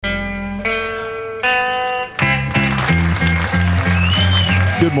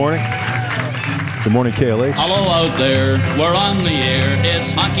Good morning. Good morning, KLH. Hello out there, we're on the air.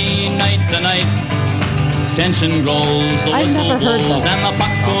 It's hockey night tonight. Tension grows, the whistle blows, and the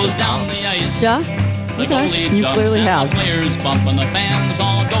puck goes down the ice. Yeah? The goalie You jumps clearly and have. the players bump and the fans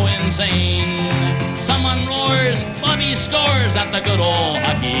all go insane. Someone roars, Bobby scores at the good old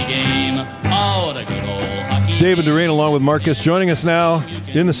hockey game. Oh, the good old hockey David game. Durain along with Marcus joining us now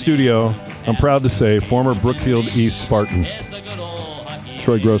in the studio. I'm proud to say former Brookfield East Spartan, It's the good old hockey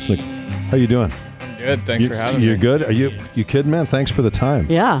Troy Grosenick. How you doing? Good, thanks for having me. You're good? Are you kidding, man? Thanks for the time.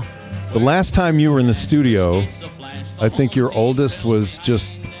 Yeah. The last time you were in the studio, I think your oldest was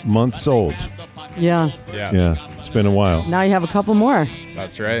just months old. Yeah. Yeah, it's been a while. Now you have a couple more.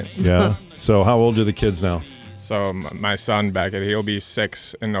 That's right. Yeah. So how old are the kids now? So my son Beckett, he'll be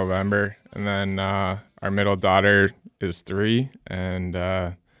 6 in November, and then our middle daughter is 3, and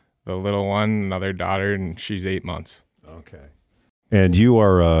the little one, another daughter, and she's 8 months. Okay. And you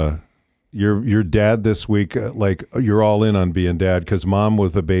are your dad this week. Like you're all in on being dad because mom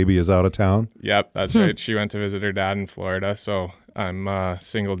with the baby is out of town. Yep, that's right. She went to visit her dad in Florida, so I'm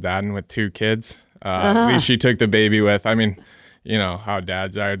single dadding with 2 kids. At least she took the baby with. I mean, you know how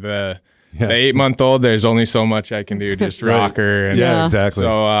dads are. The 8-month-old, there's only so much I can do, just rock her. And, Yeah, exactly.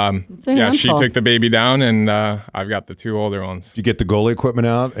 So, she handful. took the baby down, and I've got the 2 older ones. You get the goalie equipment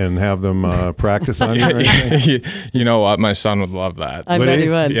out and have them practice on you. Or anything? You know what? My son would love that. I Would bet he? he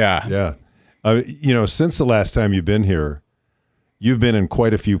would. Yeah. Yeah. Since the last time you've been here, you've been in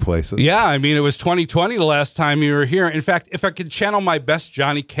quite a few places. Yeah, I mean, it was 2020 the last time you were here. In fact, if I could channel my best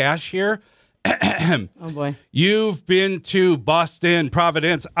Johnny Cash here, Oh, boy. you've been to Boston,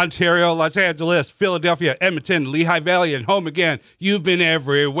 Providence, Ontario, Los Angeles, Philadelphia, Edmonton, Lehigh Valley, and home again. You've been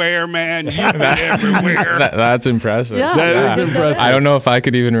everywhere, man. You've been everywhere. That's impressive. Yeah. That is impressive. I don't know if I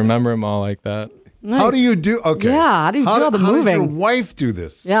could even remember them all like that. Nice. How do you do? Okay. Yeah, how do you do all the How does your moving? wife do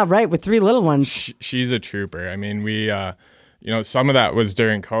this? Yeah, right, with 3 little ones. She's a trooper. I mean, we, some of that was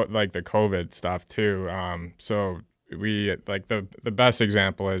during the COVID stuff too. So we the best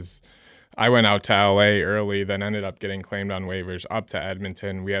example is I went out to LA early, then ended up getting claimed on waivers up to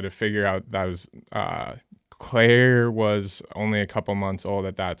Edmonton. We had to figure out that was Claire was only a couple months old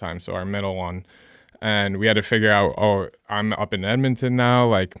at that time, so our middle one. And we had to figure out, I'm up in Edmonton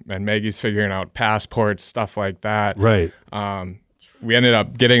now, and Maggie's figuring out passports, stuff like that. Right. We ended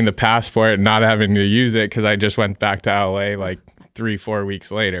up getting the passport and not having to use it because I just went back to LA 3-4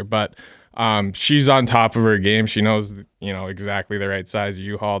 weeks later. But she's on top of her game. She knows, exactly the right size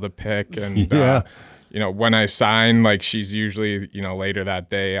U-Haul to pick. And, Yeah. When I sign, she's usually, later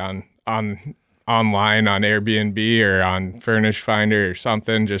that day on online on Airbnb or on Furnish Finder or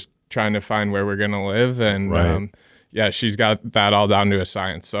something, just trying to find where we're going to live. And, Right. she's got that all down to a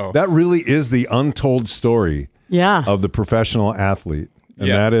science. So That really is the untold story Yeah. of the professional athlete. And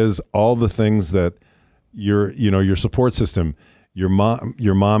Yeah. that is all the things that your support system, your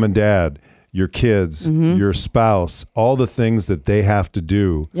mom and dad, your kids, your spouse, all the things that they have to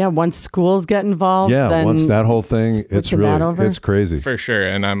do. Yeah, once schools get involved. Yeah, then once that whole thing, it's switching that really, over. it's crazy. for sure.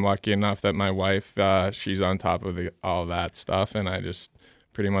 And I'm lucky enough that my wife, she's on top of all that stuff. And I just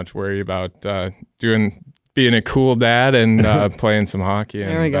pretty much worry about being a cool dad and playing some hockey.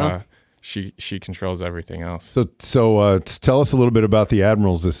 There we go. She controls everything else. So tell us a little bit about the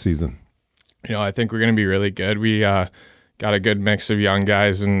Admirals this season. I think we're going to be really good. We got a good mix of young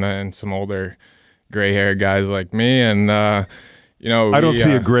guys and some older gray-haired guys like me. And, I don't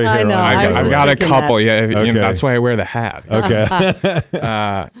see a gray hair I know, on I you was I've just got a thinking couple. that. Yeah, Okay. that's why I wear the hat. Okay.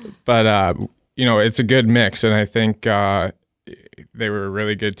 But it's a good mix, and I think they were a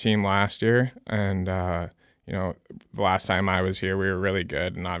really good team last year. And the last time I was here, we were really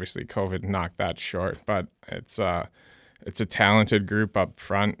good, and obviously COVID knocked that short. But it's a talented group up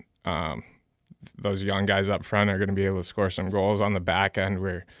front. Those young guys up front are going to be able to score some goals on the back end.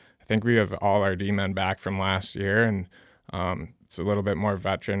 I think we have all our D-men back from last year, and it's a little bit more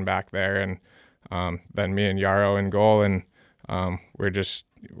veteran back there, and then me and Yarrow in goal, and we're just,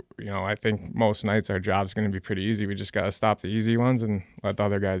 I think most nights our job's going to be pretty easy. We just got to stop the easy ones and let the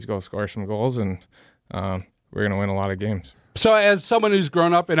other guys go score some goals, and we're going to win a lot of games. So as someone who's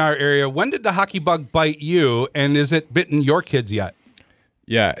grown up in our area, when did the hockey bug bite you, and is it bitten your kids yet?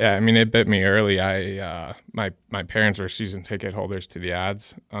 Yeah. I mean, it bit me early. My parents were season ticket holders to the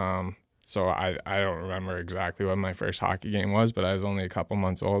Ads, so I don't remember exactly when my first hockey game was, but I was only a couple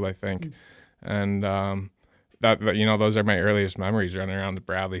months old, I think, and that those are my earliest memories, running around the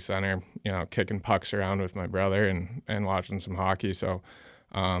Bradley Center, kicking pucks around with my brother and watching some hockey. So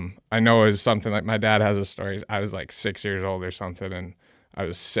I know it was something like my dad has a story. I was like 6 years old or something, and I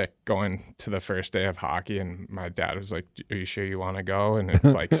was sick going to the first day of hockey, and my dad was like, "Are you sure you want to go?" And it's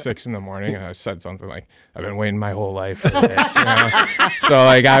like 6 a.m, and I said something like, "I've been waiting my whole life for this." You know? So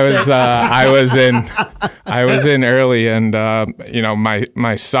like I was in early, and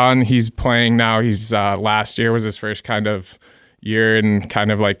my son, he's playing now. He's last year was his first kind of year in kind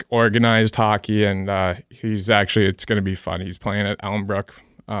of like organized hockey, and it's going to be fun. He's playing at Elmbrook.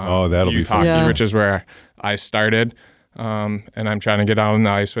 That'll be fun. Hockey, which is where I started. And I'm trying to get out on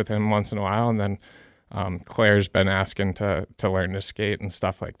the ice with him once in a while. And then Claire's been asking to learn to skate and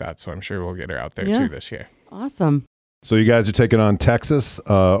stuff like that. So I'm sure we'll get her out there too this year. Awesome. So you guys are taking on Texas,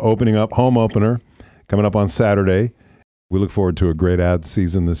 opening up, home opener, coming up on Saturday. We look forward to a great ad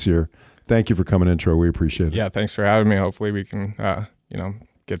season this year. Thank you for coming in, Troy. We appreciate it. Yeah, thanks for having me. Hopefully we can,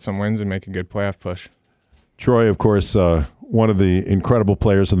 get some wins and make a good playoff push. Troy, of course, one of the incredible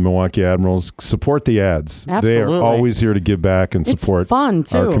players of the Milwaukee Admirals. Support the ads. Absolutely. They are always here to give back and support fun,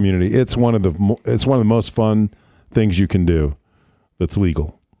 too. our community. It's one of the most fun things you can do that's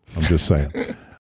legal. I'm just saying.